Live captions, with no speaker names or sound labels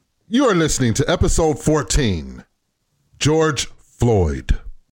You are listening to episode 14, George Floyd.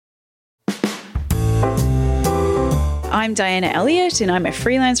 I'm Diana Elliott, and I'm a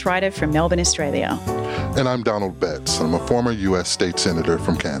freelance writer from Melbourne, Australia. And I'm Donald Betts. I'm a former U.S. state senator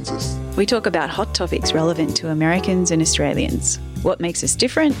from Kansas. We talk about hot topics relevant to Americans and Australians, what makes us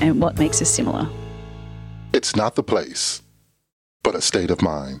different and what makes us similar. It's not the place, but a state of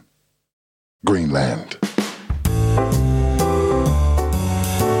mind. Greenland.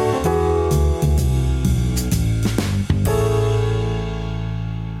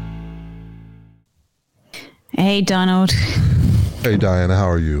 Hey, Donald. Hey, Diana, how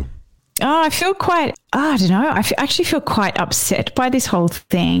are you? Oh, I feel quite, I don't know, actually feel quite upset by this whole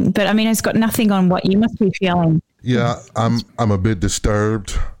thing. But I mean, it's got nothing on what you must be feeling. Yeah, I'm a bit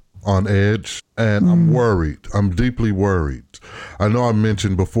disturbed, on edge, and I'm worried. I'm deeply worried. I know I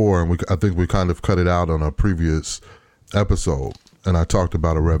mentioned before, and I think we kind of cut it out on a previous episode, and I talked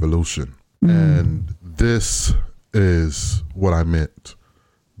about a revolution. And this is what I meant.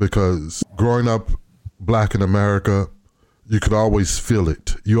 Because growing up Black in America, you could always feel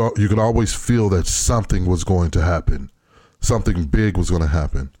it. You could always feel that something was going to happen. Something big was going to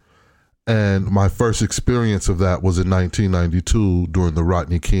happen. And my first experience of that was in 1992 during the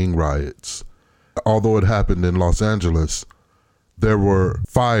Rodney King riots. Although it happened in Los Angeles, there were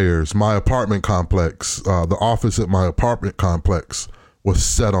fires. My apartment complex, the office at my apartment complex was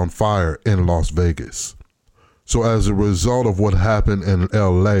set on fire in Las Vegas. So as a result of what happened in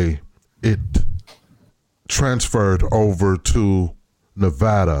LA, it transferred over to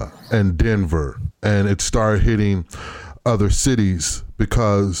Nevada and Denver, and it started hitting other cities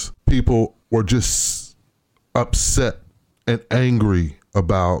because people were just upset and angry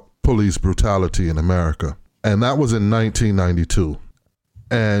about police brutality in America. And that was in 1992.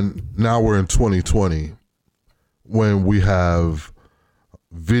 And now we're in 2020 when we have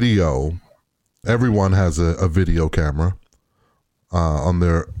video. Everyone has a video camera on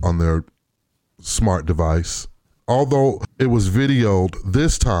their smart device. Although it was videoed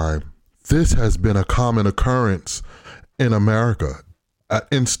this time, this has been a common occurrence in America, an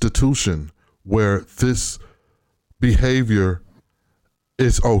institution where this behavior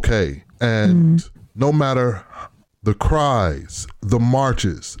is okay. And no matter the cries, the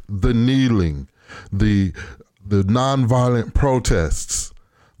marches, the kneeling, the nonviolent protests,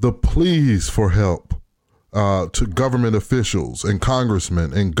 the pleas for help, to government officials and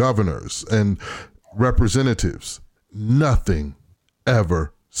congressmen and governors and representatives, nothing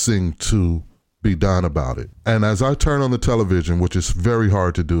ever seemed to be done about it. And as I turn on the television, which is very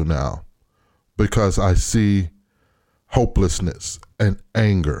hard to do now, because I see hopelessness and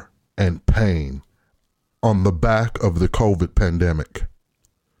anger and pain on the back of the COVID pandemic,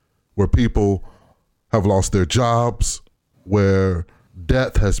 where people have lost their jobs, where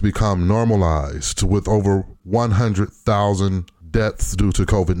death has become normalized with over 100,000 deaths due to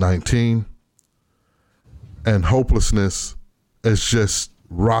COVID-19. And hopelessness is just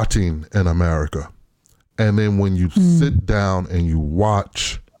rotting in America. And then when you sit down and you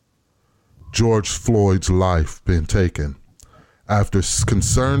watch George Floyd's life being taken, after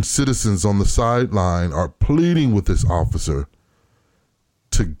concerned citizens on the sideline are pleading with this officer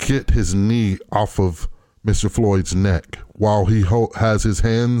to get his knee off of Mr. Floyd's neck while he has his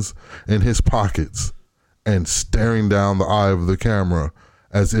hands in his pockets and staring down the eye of the camera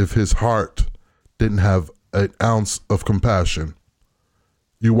as if his heart didn't have an ounce of compassion.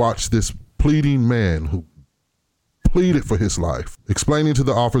 You watch this pleading man who pleaded for his life, explaining to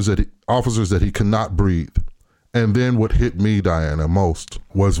the officers that he cannot breathe. And then what hit me, Diana, most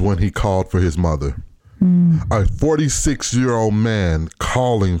was when he called for his mother. A 46-year-old man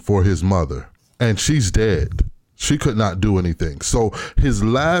calling for his mother. And she's dead. She could not do anything. So his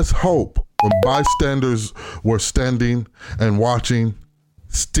last hope, when bystanders were standing and watching,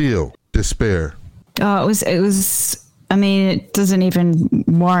 still despair. Oh, it was, I mean, it doesn't even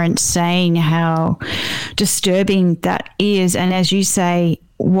warrant saying how disturbing that is. And as you say,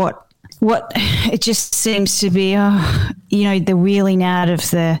 what it just seems to be, the wheeling out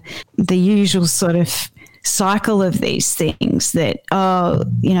of the usual sort of cycle of these things that,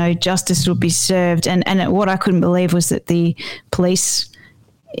 justice will be served. And what I couldn't believe was that the police,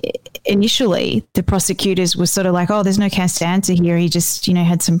 initially, the prosecutors were sort of like, oh, there's no cast answer here. He just,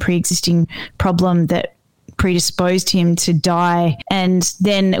 had some pre-existing problem that predisposed him to die. And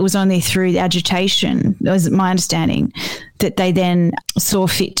then it was only through the agitation, that was my understanding, that they then saw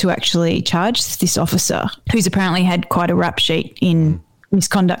fit to actually charge this officer, who's apparently had quite a rap sheet in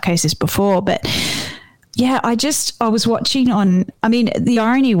misconduct cases before. But yeah, I was watching the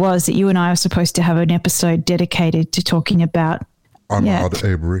irony was that you and I were supposed to have an episode dedicated to talking about Ahmaud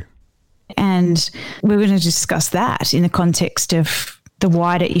Arbery. And we're going to discuss that in the context of the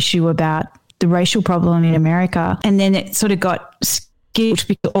wider issue about the racial problem in America. And then it sort of got skewed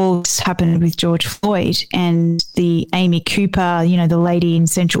because all this happened with George Floyd and the Amy Cooper, the lady in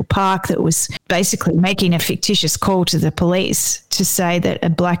Central Park that was basically making a fictitious call to the police to say that a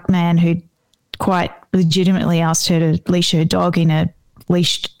black man who quite legitimately asked her to leash her dog in a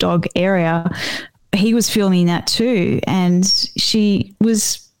leashed dog area, he was filming that too. And she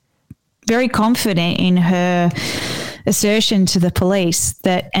was very confident in her assertion to the police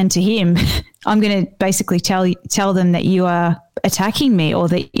and to him, I'm going to basically tell them that you are attacking me or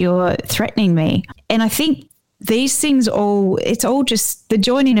that you're threatening me. And I think these things it's all just the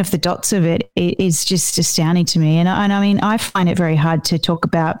joining of the dots of it is just astounding to me. And I mean, I find it very hard to talk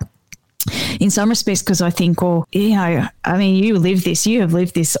about in some respects because I think, you have lived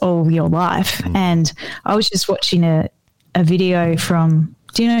this all your life. Mm. And I was just watching a video from,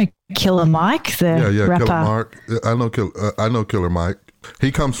 do you know Killer Mike, the rapper? Killer Mike. I know Killer Mike.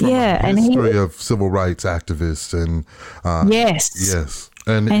 He comes from a history of civil rights activists and yes,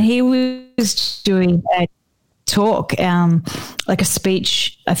 and he was doing a talk, like a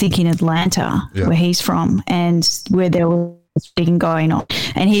speech, I think in Atlanta, where he's from, and where there was speaking going on,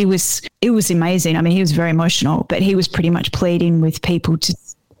 and it was amazing. I mean, he was very emotional, but he was pretty much pleading with people to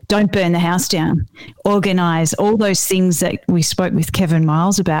don't burn the house down, organize, all those things that we spoke with Kevin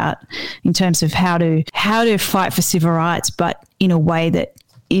Miles about in terms of how to fight for civil rights, but in a way that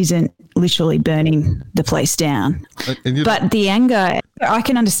isn't literally burning the place down. But the anger, I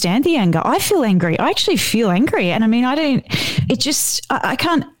can understand the anger. I feel angry. I actually feel angry. And I mean, I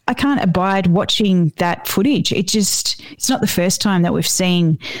can't abide watching that footage. It's not the first time that we've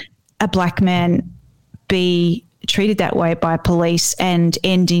seen a black man be treated that way by police and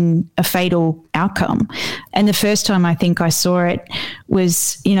end in a fatal outcome. And the first time I think I saw it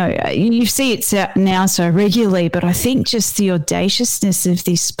was, you see it now so regularly, but I think just the audaciousness of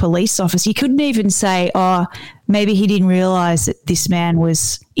this police officer, you couldn't even say, maybe he didn't realize that this man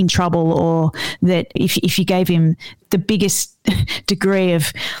was in trouble, or that if you gave him the biggest degree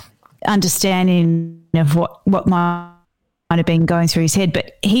of understanding of what might have been going through his head,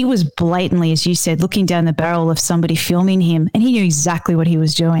 but he was blatantly, as you said, looking down the barrel of somebody filming him, and he knew exactly what he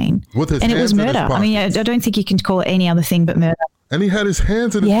was doing. And it was murder. I mean, I don't think you can call it any other thing but murder. And he had his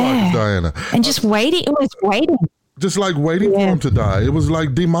hands in his pockets, Diana. And just waiting. It was waiting. Just like waiting for him to die. It was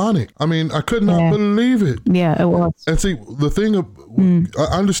like demonic. I mean, I could not believe it. Yeah, it was. And see, the thing,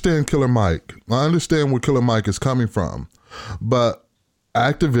 I understand Killer Mike. I understand where Killer Mike is coming from. But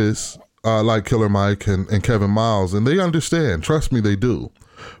activists like Killer Mike and Kevin Miles, and they understand. Trust me, they do.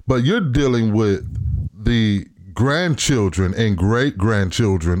 But you're dealing with the grandchildren and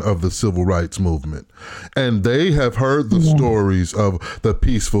great-grandchildren of the civil rights movement. And they have heard the stories of the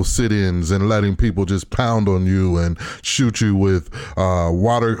peaceful sit-ins and letting people just pound on you and shoot you with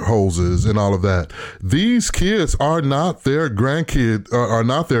water hoses and all of that. These kids are not their are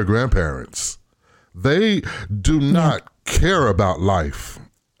not their grandparents. They do not care about life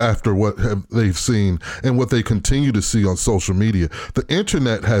after what they've seen and what they continue to see on social media. The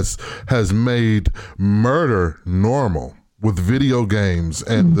internet has made murder normal with video games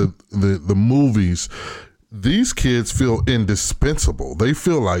and the movies. These kids feel indispensable. They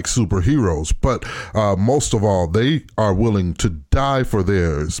feel like superheroes, but most of all, they are willing to die for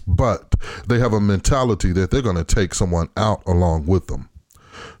theirs, but they have a mentality that they're going to take someone out along with them.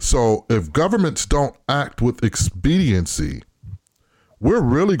 So if governments don't act with expediency, we're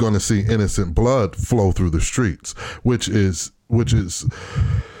really going to see innocent blood flow through the streets, which is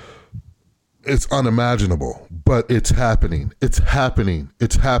it's unimaginable, but it's happening. It's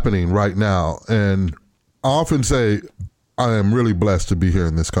happening right now. And I often say I am really blessed to be here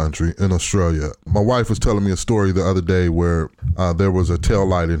in this country, in Australia. My wife was telling me a story the other day where there was a tail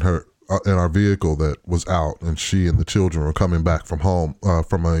light in our vehicle that was out, and she and the children were coming back from home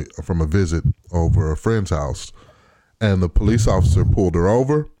from a visit over a friend's house. And the police officer pulled her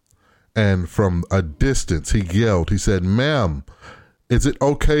over, and from a distance, he yelled, he said, "Ma'am, is it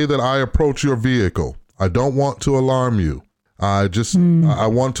okay that I approach your vehicle? I don't want to alarm you. I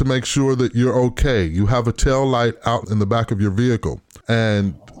want to make sure that you're okay. You have a tail light out in the back of your vehicle."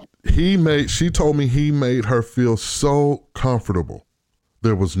 And she told me he made her feel so comfortable.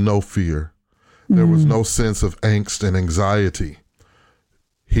 There was no fear. There was no sense of angst and anxiety.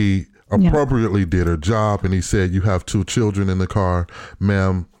 He appropriately did her job, and he said, "You have 2 children in the car.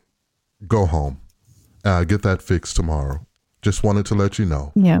 Ma'am, go home. Get that fixed tomorrow. Just wanted to let you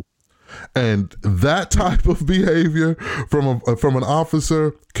know." Yeah. And that type of behavior from an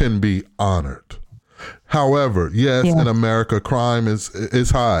officer can be honored. However, yes, in America, crime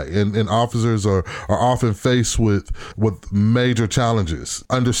is high, and officers are often faced with major challenges.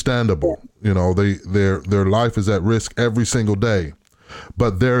 Understandable, their life is at risk every single day.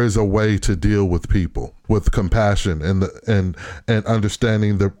 But there is a way to deal with people with compassion and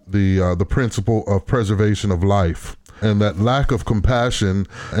understanding the principle of preservation of life. And that lack of compassion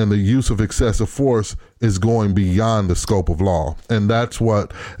and the use of excessive force is going beyond the scope of law. And that's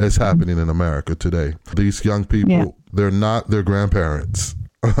what is happening in America today. These young people, they're not their grandparents.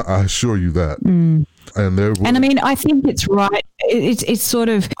 I assure you that. And I mean, I think it's right. It's sort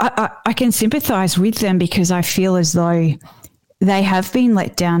of, I can sympathize with them because I feel as though they have been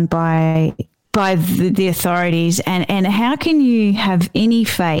let down by the authorities. And how can you have any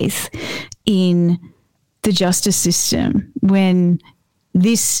faith in the justice system when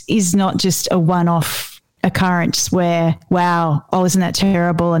this is not just a one-off occurrence where, wow, oh, isn't that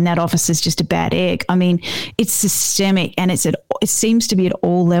terrible? And that officer's just a bad egg. I mean, it's systemic, and it seems to be at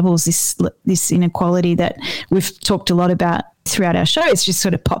all levels, this inequality that we've talked a lot about throughout our show. It's just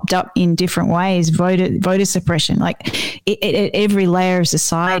sort of popped up in different ways. Voter suppression, like at every layer of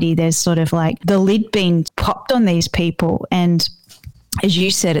society, there's sort of like the lid being popped on these people. And as you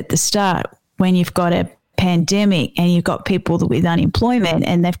said at the start, when you've got a pandemic and you've got people with unemployment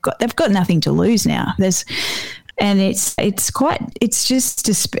and they've got nothing to lose now. It's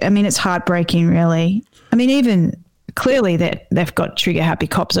heartbreaking, really. I mean, even clearly that they've got trigger happy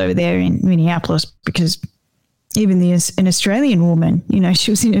cops over there in Minneapolis, because even an Australian woman, she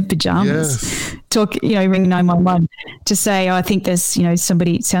was in her pajamas, ring 911 to say, oh, I think there's,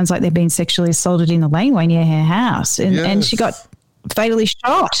 somebody, it sounds like they're being sexually assaulted in the laneway near her house. And she got fatally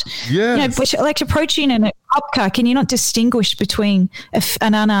shot. Which, like, approaching in a cop car, can you not distinguish between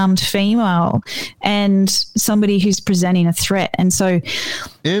an unarmed female and somebody who's presenting a threat? And so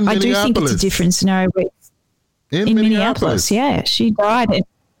I do think it's a different scenario. In Minneapolis, she died,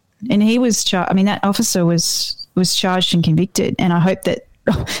 and he was charged. I mean, that officer was charged and convicted, and I hope that,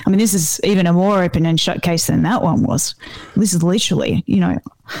 I mean, this is even a more open and shut case than that one was. This is literally,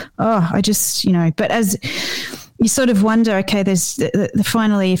 but as you sort of wonder, okay, there's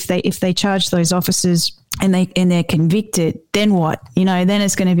finally, if they charge those officers and they're convicted, then what? Then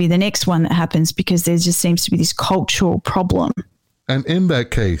it's going to be the next one that happens, because there just seems to be this cultural problem. And in that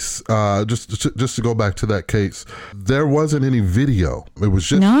case, just to go back to that case, there wasn't any video. It was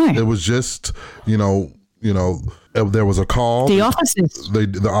just, It was just, there was a call. The officers. They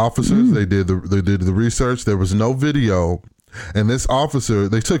did the research. There was no video. And this officer,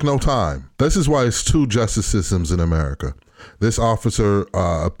 they took no time. This is why it's two justice systems in America. This officer,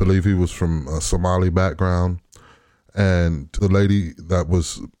 I believe he was from a Somali background, and the lady that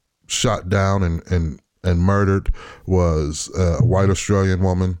was shot down and murdered was a white Australian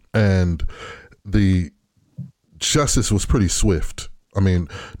woman, and the justice was pretty swift. I mean,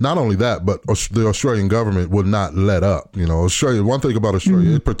 not only that, but the Australian government would not let up. Australia. One thing about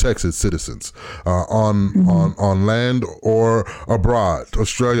Australia, it protects its citizens on land or abroad.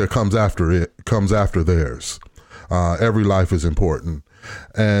 Australia comes after theirs. Every life is important,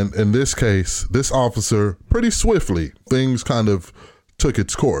 and in this case, this officer, pretty swiftly, things kind of took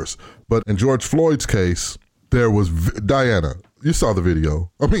its course. But in George Floyd's case, there was Diana. You saw the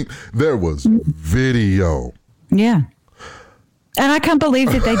video. I mean, there was video. Yeah. And I can't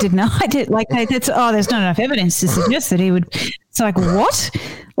believe that they denied it. Like, there's not enough evidence to suggest that he would. It's like, what?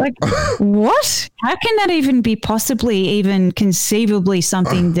 Like, what? How can that even be even conceivably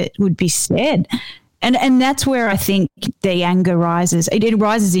something that would be said? And that's where I think the anger rises. It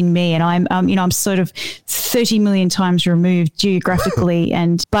rises in me, and I'm sort of 30 million times removed geographically,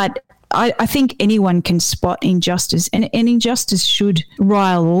 but I think anyone can spot injustice, and injustice should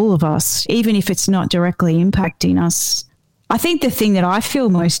rile all of us, even if it's not directly impacting us. I think the thing that I feel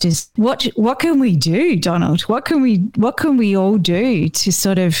most is what can we do, Donald? What can we all do to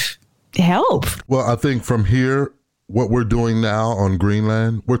sort of help? Well, I think from here, what we're doing now on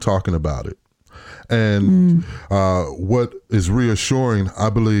Greenland, we're talking about it. And what is reassuring, I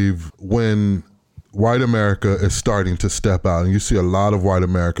believe, when white America is starting to step out, and you see a lot of white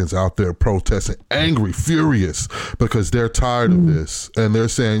Americans out there protesting, angry, furious, because they're tired of this. And they're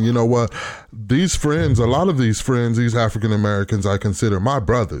saying, you know what, a lot of these friends, these African Americans, I consider my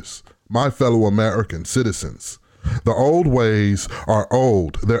brothers, my fellow American citizens. The old ways are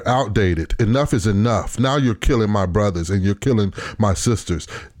old. They're outdated. Enough is enough. Now you're killing my brothers and you're killing my sisters.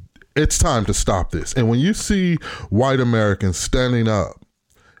 It's time to stop this. And when you see white Americans standing up,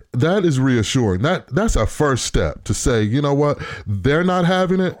 that is reassuring. That's a first step to say, you know what, they're not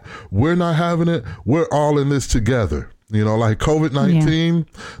having it, we're not having it, we're all in this together. You know, like COVID-19,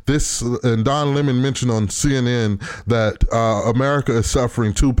 this, and Don Lemon mentioned on CNN that America is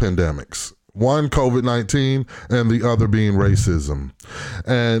suffering two pandemics. One, COVID-19, and the other being racism.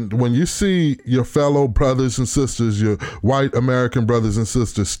 And when you see your fellow brothers and sisters, your white American brothers and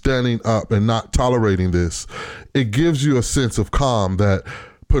sisters standing up and not tolerating this, it gives you a sense of calm that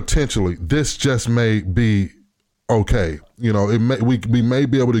potentially this just may be okay. You know, we may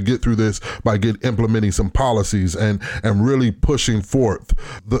be able to get through this by implementing some policies and really pushing forth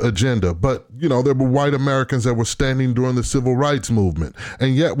the agenda. But, you know, there were white Americans that were standing during the civil rights movement.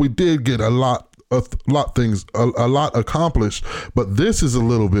 And yet we did get a lot accomplished, but this is a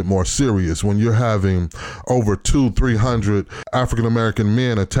little bit more serious when you're having over 300 African-American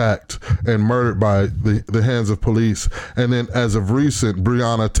men attacked and murdered by the hands of police. And then as of recent,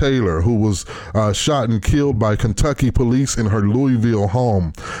 Breonna Taylor, who was shot and killed by Kentucky police in her Louisville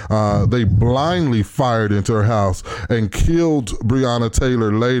home. They blindly fired into her house and killed Breonna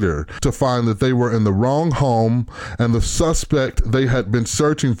Taylor later to find that they were in the wrong home and the suspect they had been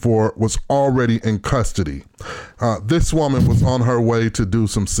searching for was already in custody. This woman was on her way to do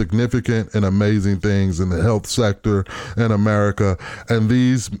some significant and amazing things in the health sector in America, and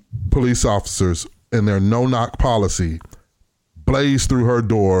these police officers, in their no-knock policy, blazed through her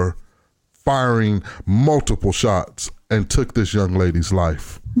door, firing multiple shots, and took this young lady's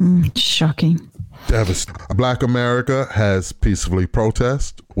life. Shocking. Devastating. Black America has peacefully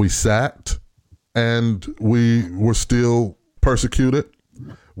protested. We sat, and we were still persecuted.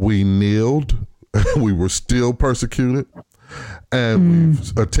 We kneeled. We were still persecuted, and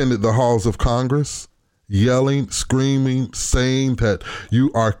we've attended the halls of Congress, yelling, screaming, saying that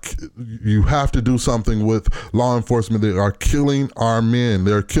you have to do something with law enforcement. They are killing our men.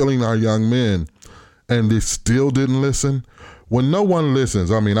 They're killing our young men, and they still didn't listen. When no one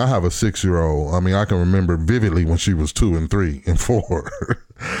listens, I mean, I have a 6-year-old. I mean, I can remember vividly when she was 2 and 3 and 4.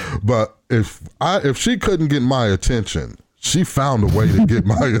 But if she couldn't get my attention, she found a way to get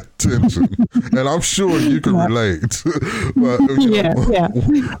my attention, and I'm sure you can relate. But,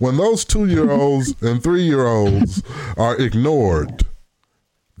 when those 2-year-olds and 3-year-olds are ignored,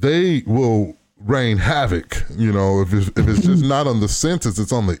 they will rain havoc. You know, if it's just not on the senses,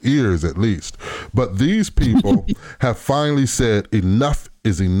 it's on the ears at least. But these people have finally said enough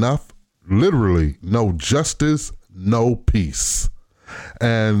is enough. Literally, no justice, no peace.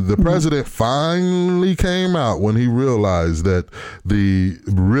 And the president finally came out when he realized that the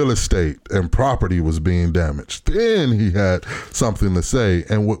real estate and property was being damaged. Then he had something to say.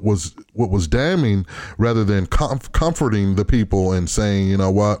 And what was damning, rather than comforting the people and saying, you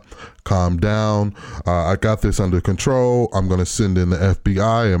know what, calm down, I got this under control, I'm going to send in the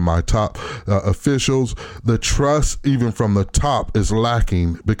FBI and my top officials. The trust, even from the top, is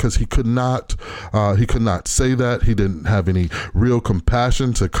lacking because he could not say that. He didn't have any real compassion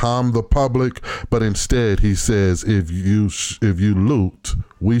to calm the public, but instead he says, if you loot,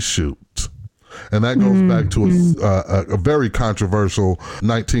 we shoot. And that goes back to a very controversial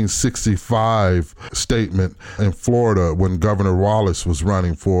 1965 statement in Florida when Governor Wallace was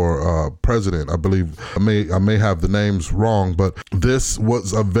running for president. I believe I may have the names wrong, but this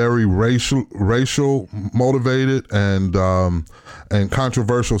was a very racial motivated and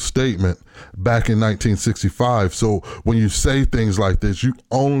controversial statement back in 1965. So when you say things like this, you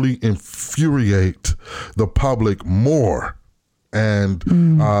only infuriate the public more. And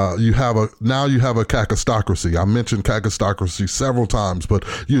you have a cacostocracy. I mentioned cacostocracy several times, but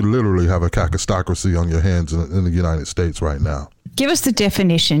you literally have a cacostocracy on your hands in the United States right now. Give us the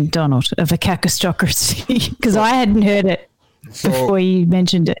definition, Donald, of a cacostocracy, because I hadn't heard it before you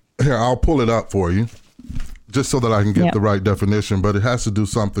mentioned it. Here, I'll pull it up for you, just so that I can get the right definition. But it has to do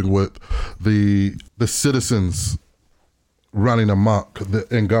something with the citizens running amok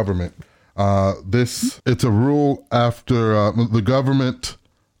in government. It's a rule after the government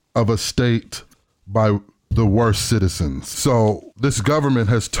of a state by the worst citizens. So this government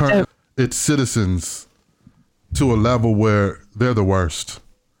has turned its citizens to a level where they're the worst.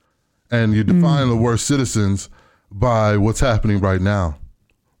 And you define the worst citizens by what's happening right now.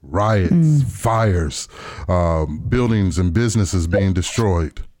 Riots, fires, buildings and businesses being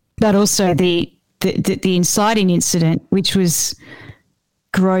destroyed. But also the inciting incident, which was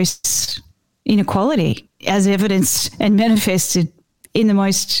gross inequality as evidenced and manifested in the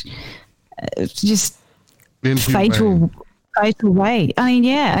most just fatal way. I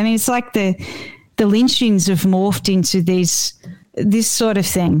mean, it's like the lynchings have morphed into this sort of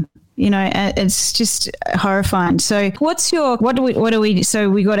thing. You know, it's just horrifying. So what do we, so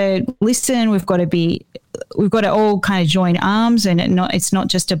we got to listen, we've got to all kind of join arms, and it's not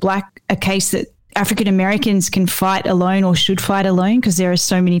just a case that African Americans can fight alone or should fight alone, because there are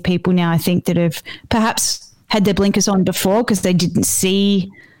so many people now, I think, that have perhaps had their blinkers on before because they didn't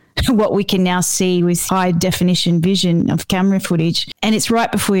see what we can now see with high definition vision of camera footage. And it's right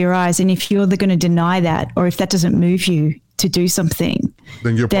before your eyes. And if you're going to deny that, or if that doesn't move you to do something,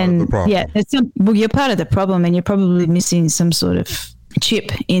 then you're part of the problem. Yeah, you're part of the problem, and you're probably missing some sort of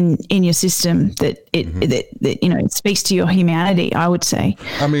chip in your system that it speaks to your humanity, I would say.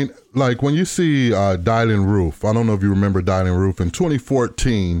 I mean, like when you see Dylan Roof, I don't know if you remember Dylan Roof, in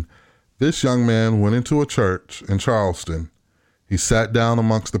 2014, this young man went into a church in Charleston. He sat down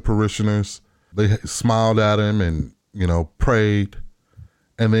amongst the parishioners. They smiled at him and, prayed.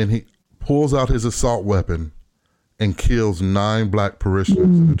 And then he pulls out his assault weapon and kills 9 black parishioners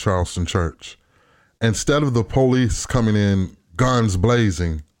in the Charleston church. Instead of the police coming in, guns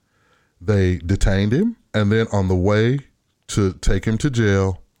blazing, they detained him. And then on the way to take him to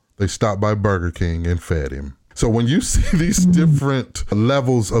jail, they stopped by Burger King and fed him. So when you see these different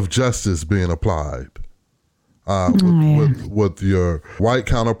levels of justice being applied, with your white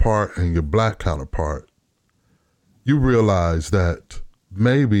counterpart and your black counterpart, you realize that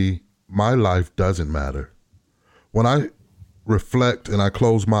maybe my life doesn't matter. When I reflect and I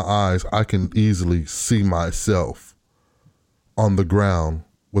close my eyes, I can easily see myself on the ground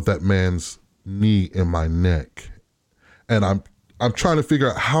with that man's knee in my neck. And I'm trying to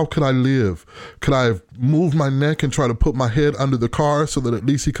figure out, how could I live? Could I have moved my neck and try to put my head under the car so that at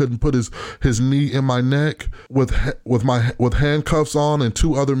least he couldn't put his knee in my neck with handcuffs on and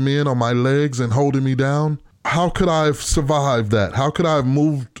 2 other men on my legs and holding me down? How could I have survived that? How could I have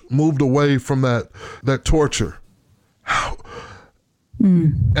moved away from that torture? How?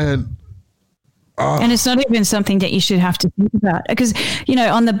 And it's not even something that you should have to think about, because,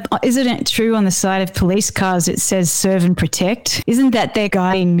 isn't it true on the side of police cars it says serve and protect? Isn't that their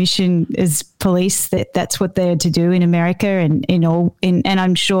guiding mission as police, that's what they're to do in America and and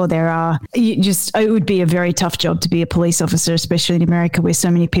I'm sure there are. It would be a very tough job to be a police officer, especially in America where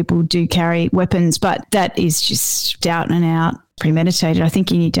so many people do carry weapons, but that is just out and out premeditated. I think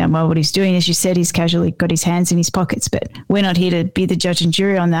he knew damn well what he's doing. As you said, he's casually got his hands in his pockets, but we're not here to be the judge and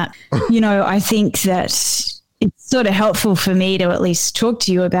jury on that. I think that it's sort of helpful for me to at least talk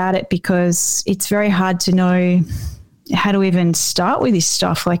to you about it, because it's very hard to know how to even start with this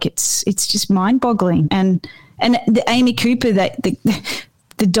stuff. Like it's just mind-boggling. And the Amy Cooper, that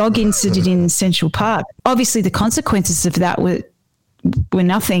the dog incident in Central Park, obviously the consequences of that were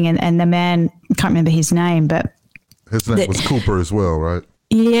nothing. And the man, I can't remember his name, but his name was Cooper as well, right?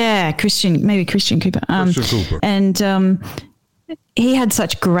 Yeah, Christian Cooper. Christian Cooper. And he had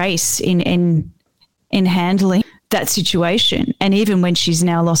such grace in handling that situation. And even when she's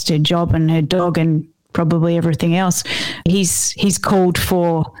now lost her job and her dog and probably everything else, he's called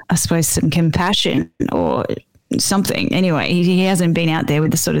for, I suppose, some compassion or something. Anyway, he hasn't been out there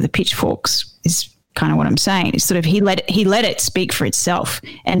with the pitchforks, is kind of what I'm saying. It's he let it speak for itself,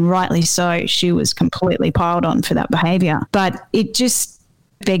 and rightly so. She was completely piled on for that behavior. But it just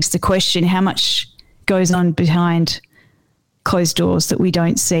begs the question, how much goes on behind closed doors that we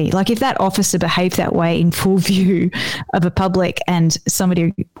don't see? Like, if that officer behaved that way in full view of a public and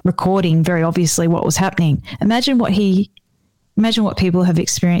somebody recording very obviously what was happening, imagine what people have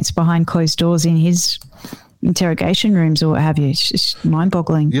experienced behind closed doors in his interrogation rooms or what have you. It's just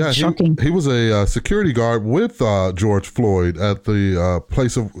mind-boggling. Yeah, shocking. He was a security guard with George Floyd at the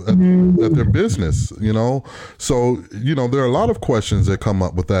place at their business. So there are a lot of questions that come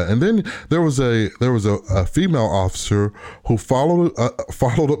up with that. And then there was a female officer who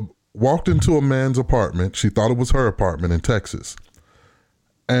walked into a man's apartment. She thought it was her apartment in Texas,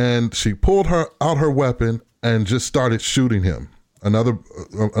 and she pulled out her weapon and just started shooting him, another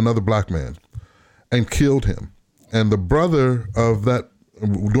black man, and killed him. And the brother of that,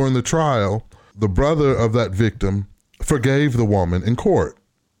 during the trial, the brother of that victim forgave the woman in court.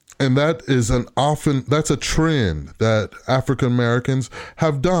 And that is that's a trend that African Americans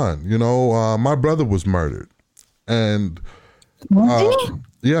have done. My brother was murdered. And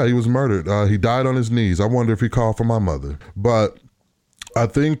yeah, he was murdered. He died on his knees. I wonder if he called for my mother. But I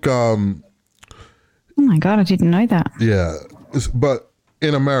think oh my God, I didn't know that. Yeah. But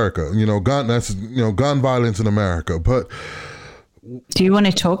in America, gun violence in America. But do you want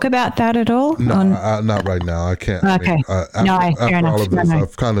to talk about that at all? No, not right now. I can't. Okay. After all of this,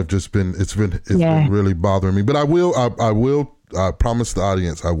 I've kind of just been. It's been really bothering me. But I will. I promise the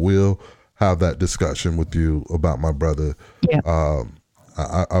audience, I will have that discussion with you about my brother. Yeah.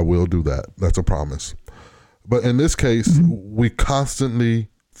 I will do that. That's a promise. But in this case, we constantly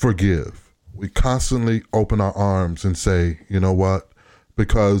forgive. We constantly open our arms and say, you know what?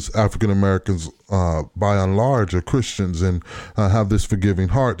 because African Americans, by and large, are Christians and have this forgiving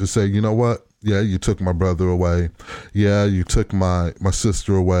heart to say, you know what? Yeah, you took my brother away. Yeah, you took my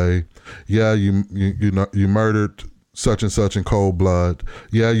sister away. Yeah, you murdered such and such in cold blood.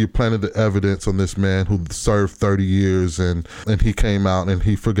 Yeah, you planted the evidence on this man who served 30 years and he came out and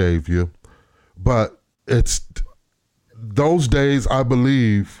he forgave you. But it's those days, I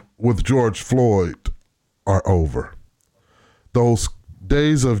believe, with George Floyd are over. Those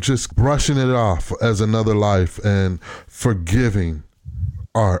days of just brushing it off as another life and forgiving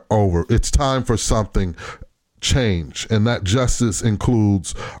are over. It's time for something change, and that justice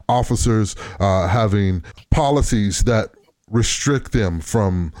includes officers having policies that restrict them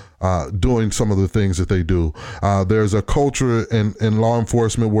from doing some of the things that they do. There's a culture in law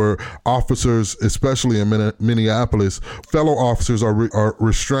enforcement where officers, especially in Minneapolis, fellow officers are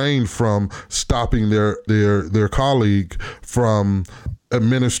restrained from stopping their colleague from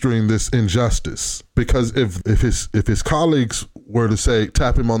administering this injustice. Because if his colleagues were to say,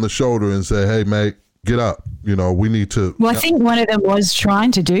 tap him on the shoulder and say, hey, mate, get up. We need to. Well, I think one of them was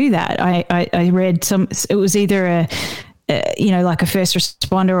trying to do that. I read it was either like a first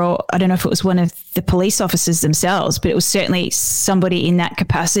responder, or I don't know if it was one of the police officers themselves, but it was certainly somebody in that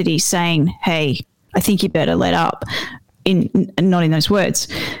capacity saying, hey, I think you better let up, not in those words,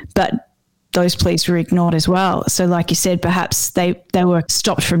 but those pleas were ignored as well. So like you said, perhaps they were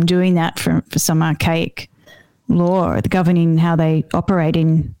stopped from doing that for some archaic law or governing how they operate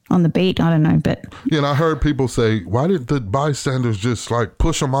on the beat. I don't know, but and I heard people say, why did the bystanders just like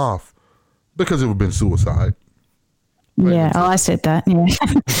push them off? Because it would have been suicide. Yeah, I said that. Yeah,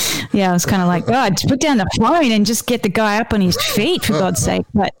 yeah, I was kind of like, God, put down the phone and just get the guy up on his feet, for God's sake.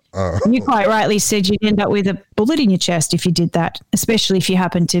 But you quite rightly said you'd end up with a bullet in your chest if you did that, especially if you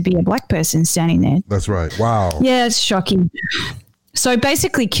happen to be a black person standing there. That's right. Wow. Yeah, it's shocking. So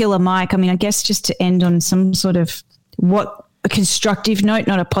basically, Killer Mike, I mean, I guess just to end on some sort of a constructive note,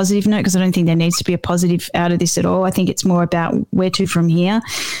 not a positive note, because I don't think there needs to be a positive out of this at all. I think it's more about where to from here.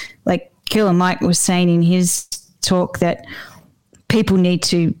 Like Killer Mike was saying in his talk that people need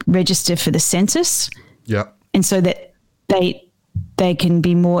to register for the census. Yeah. And so that they can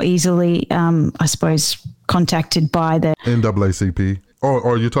be more easily, I suppose, contacted by the NAACP.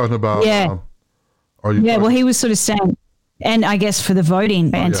 Or you're talking about... Yeah. Well, he was sort of saying, and I guess for the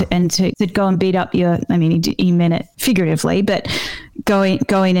voting to go and beat up he meant it figuratively, but going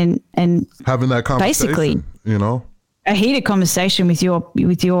and having that conversation, basically, a heated conversation with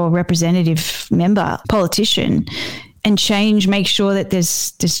your representative member, politician, and make sure that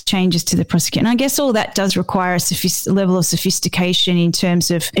there's changes to the prosecution. And I guess all that does require a level of sophistication in terms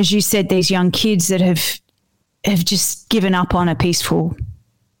of, as you said, these young kids that have just given up on a peaceful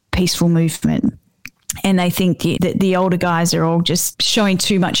movement. And they think that the older guys are all just showing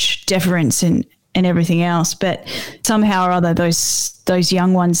too much deference and everything else. But somehow or other, those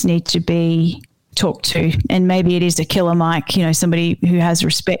young ones need to be talked to. And maybe it is a Killer Mike, somebody who has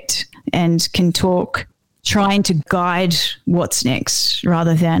respect and can talk, trying to guide what's next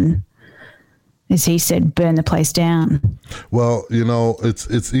rather than, as he said, burn the place down. Well,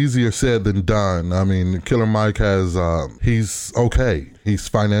 it's easier said than done. I mean, Killer Mike he's okay. He's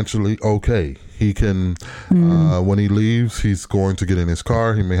financially okay. He can, when he leaves, he's going to get in his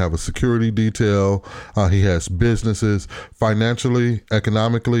car. He may have a security detail. He has businesses. Financially,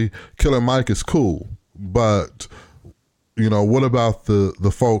 economically, Killer Mike is cool. But, what about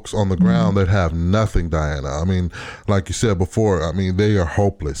the folks on the ground that have nothing, Diana? I mean, like you said before, they are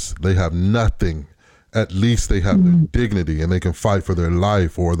hopeless. They have nothing. At least they have their dignity and they can fight for their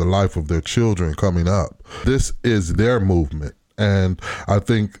life or the life of their children coming up. This is their movement. And I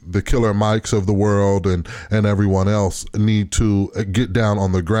think the Killer Mikes of the world and everyone else need to get down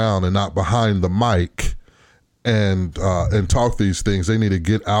on the ground and not behind the mic and talk these things. They need to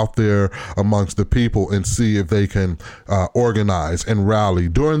get out there amongst the people and see if they can organize and rally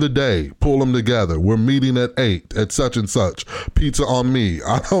during the day, pull them together. We're meeting at 8 at such and such. Pizza on me.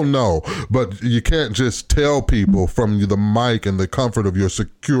 I don't know, but you can't just tell people from the mic and the comfort of your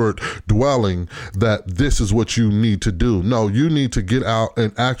secured dwelling that this is what you need to do. No, you need to get out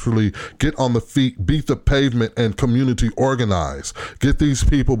and actually get on the feet, beat the pavement, and community organize. Get these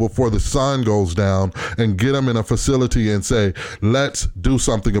people before the sun goes down and get them in a facility and say, let's do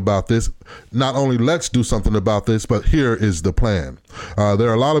something about this. Not only let's do something about this, but here is the plan. There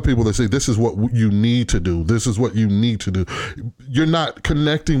are a lot of people that say, this is what you need to do. This is what you need to do. You're not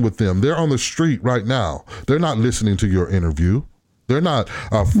connecting with them. They're on the street right now. They're not listening to your interview. They're not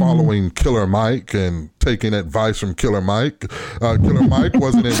following Killer Mike and taking advice from Killer Mike. Killer Mike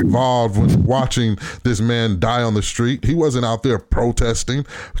wasn't involved with watching this man die on the street. He wasn't out there protesting.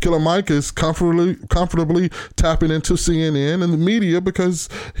 Killer Mike is comfortably tapping into CNN and the media because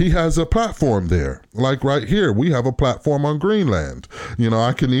he has a platform there. Like right here, we have a platform on Greenland. You know,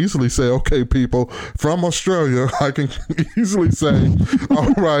 I can easily say, okay, people from Australia, I can easily say,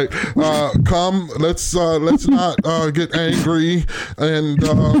 all right, come, let's not get angry, and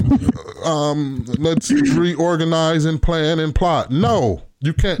let's reorganize and plan and plot. No,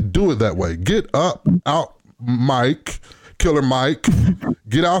 you can't do it that way. Get out, Mike, Killer Mike,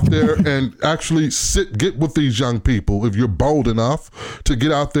 get out there and actually get with these young people if you're bold enough to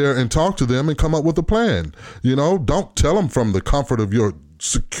get out there and talk to them and come up with a plan. You know, don't tell them from the comfort of your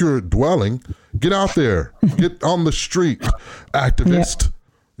secure dwelling. Get out there, get on the street, activist. Yeah.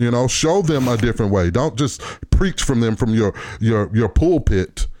 You know, show them a different way. Don't just preach from them from your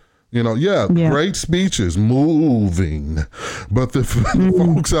pulpit. You know, great speeches, moving. But the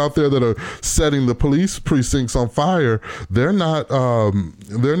folks out there that are setting the police precincts on fire, they're not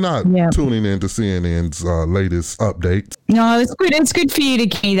tuning in to CNN's latest updates. No, it's good. It's good for you to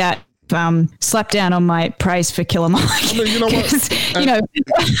give me that slap down on my praise for Killer Mike. I mean, you know what? Because I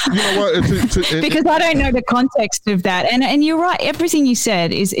don't know the context of that. And you're right. Everything you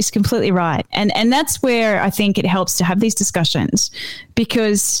said is completely right. And that's where I think it helps to have these discussions,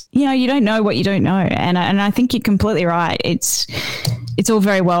 because, you know, you don't know what you don't know. And I think you're completely right. It's all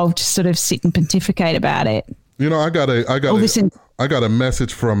very well to sort of sit and pontificate about it. You know, I got a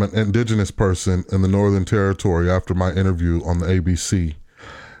message from an Indigenous person in the Northern Territory after my interview on the ABC.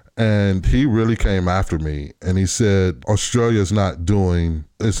 And he really came after me, and he said, you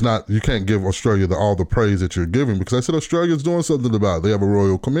can't give Australia all the praise that you're giving, because I said, Australia's doing something about it. They have a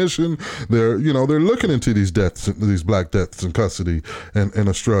royal commission. They're looking into these black deaths in custody in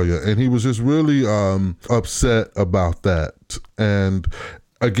Australia. And he was just really upset about that. And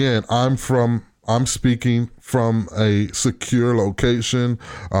again, I'm speaking from a secure location,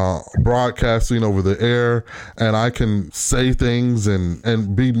 broadcasting over the air, and I can say things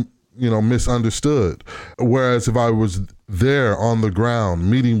and be, misunderstood. Whereas if I was there on the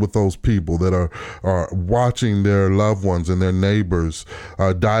ground, meeting with those people that are watching their loved ones and their neighbors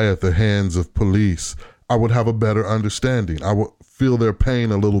die at the hands of police, I would have a better understanding. I would feel their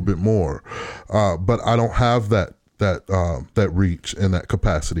pain a little bit more. But I don't have that reach and that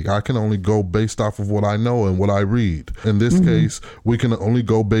capacity. I can only go based off of what I know and what I read. In this case, we can only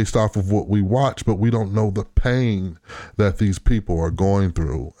go based off of what we watch, but we don't know the pain that these people are going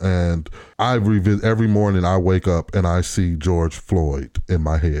through. And I revisit every morning. I wake up and I see George Floyd in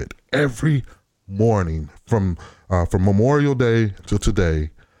my head every morning from Memorial Day to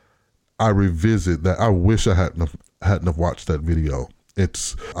today. I revisit that. I wish I hadn't have watched that video.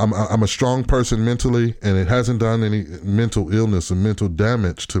 I'm a strong person mentally, and it hasn't done any mental illness and mental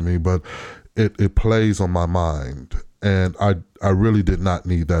damage to me, but it plays on my mind, and I really did not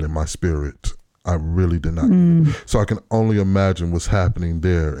need that in my spirit. I really did not. So I can only imagine what's happening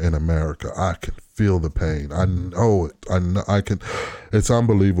there in America. I can feel the pain. I know it. I can. It's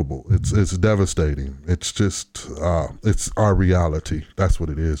unbelievable. It's devastating. It's just it's our reality. That's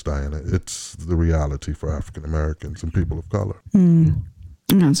what it is, Diana. It's the reality for African Americans and people of color.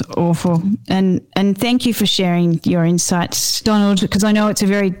 That's awful. And thank you for sharing your insights, Donald, because I know it's a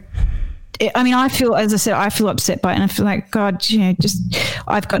very, I feel, as I said, I feel upset by it, and I feel like, God,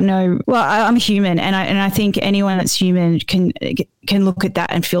 I've got I'm human, and I think anyone that's human can look at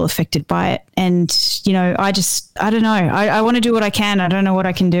that and feel affected by it. And, I don't know. I want to do what I can. I don't know what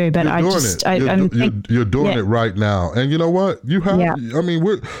I can do, but you're doing it right now. And you know what? You have,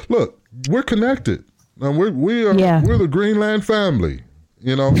 we're connected. And we're the Greenland family.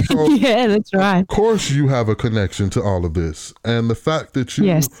 So yeah, that's right. Of course you have a connection to all of this. And the fact that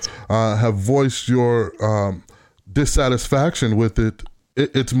you have voiced your dissatisfaction with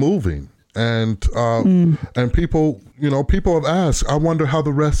it's moving. And people have asked, I wonder how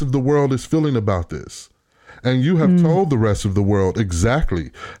the rest of the world is feeling about this. And you have told the rest of the world exactly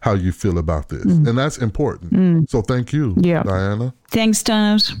how you feel about this. And that's important. So thank you, Diana. Thanks,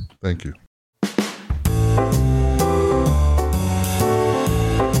 Donald. Thank you.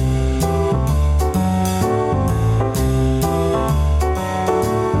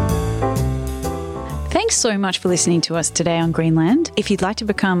 Thanks so much for listening to us today on Greenland. If you'd like to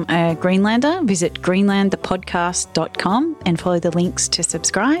become a Greenlander, visit greenlandthepodcast.com and follow the links to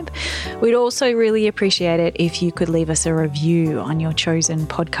subscribe. We'd also really appreciate it if you could leave us a review on your chosen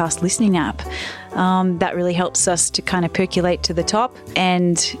podcast listening app. That really helps us to kind of percolate to the top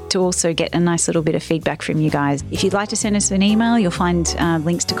and to also get a nice little bit of feedback from you guys. If you'd like to send us an email, you'll find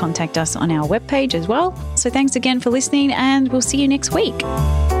links to contact us on our webpage as well. So thanks again for listening, and we'll see you next week.